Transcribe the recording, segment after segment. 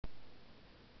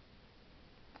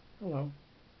Hello.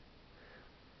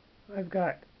 I've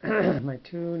got my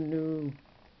two new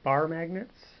bar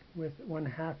magnets with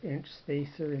 1/2 inch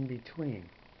spacer in between.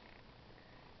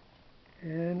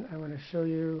 And I want to show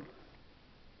you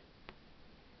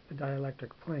the dielectric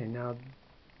plane. Now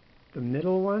the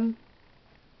middle one,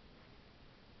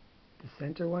 the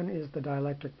center one, is the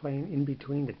dielectric plane in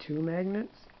between the two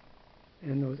magnets,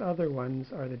 and those other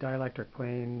ones are the dielectric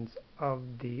planes of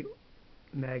the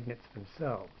magnets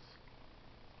themselves.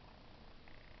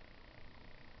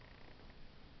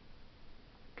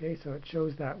 Okay, so it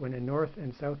shows that when a north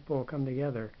and south pole come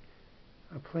together,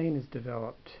 a plane is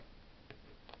developed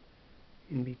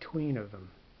in between of them.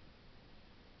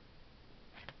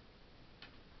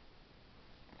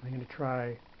 I'm going to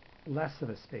try less of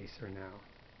a spacer now.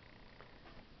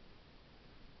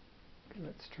 Okay,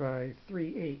 let's try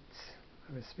 3/8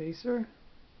 of a spacer.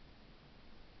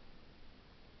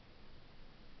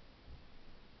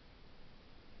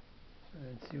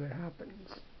 And see what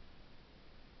happens.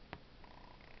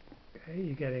 Okay,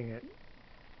 you're getting a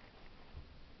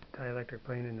dielectric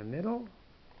plane in the middle,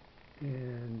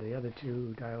 and the other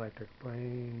two dielectric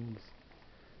planes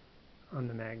on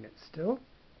the magnet still.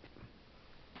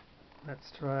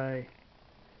 Let's try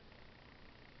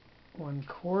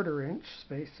 1/4 inch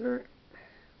spacer.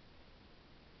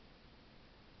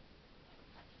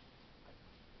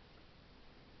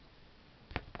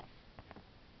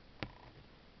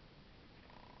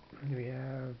 And we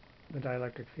have the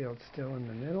dielectric field still in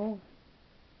the middle,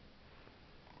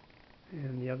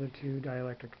 and the other two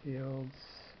dielectric fields,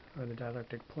 or the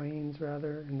dielectric planes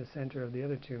rather, in the center of the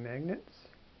other two magnets.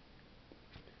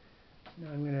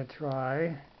 Now I'm going to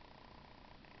try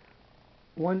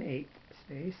 1/8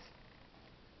 space.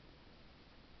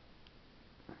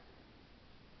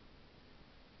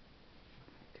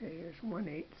 Okay, here's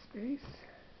 1/8 space.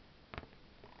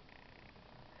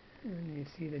 And you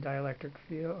see the dielectric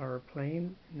field, or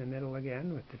plane, in the middle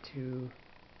again with the two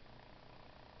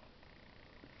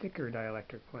thicker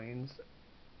dielectric planes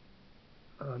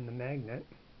on the magnet.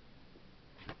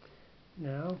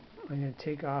 Now I'm going to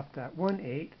take off that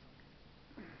 1/8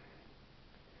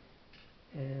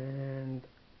 and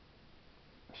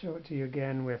show it to you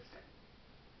again with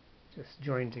just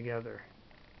joined together.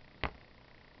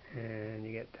 And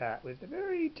you get that with a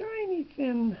very tiny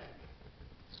thin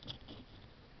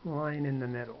line in the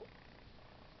middle.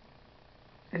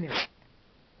 Anyway,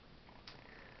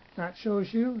 that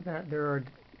shows you that the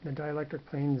dielectric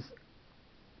planes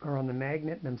are on the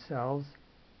magnet themselves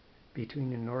between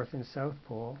the north and south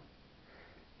pole,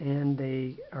 and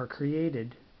they are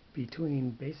created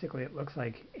between, basically it looks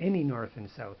like any north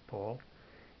and south pole,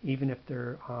 even if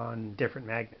they're on different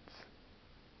magnets.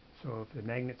 So if the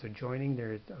magnets are joining,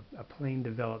 there's a plane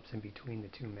develops in between the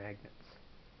two magnets.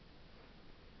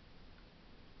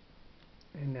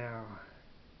 And now,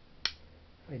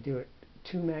 if I do it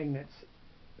two magnets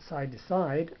side to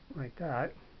side, like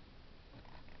that,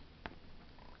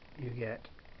 you get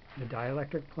the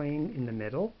dielectric plane in the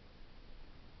middle,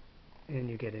 and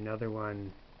you get another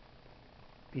one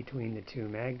between the two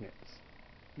magnets.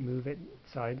 Move it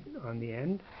side on the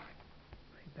end,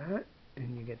 like that,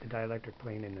 and you get the dielectric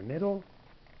plane in the middle,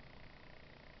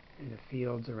 and the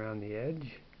fields around the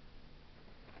edge.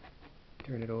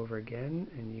 Turn it over again,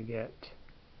 and you get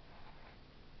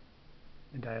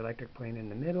the dielectric plane in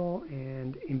the middle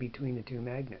and in between the two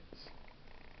magnets.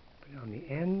 Put it on the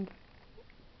end,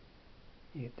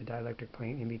 you get the dielectric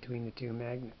plane in between the two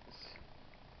magnets.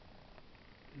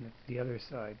 And that's the other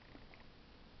side.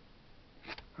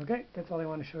 Okay, that's all I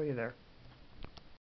want to show you there.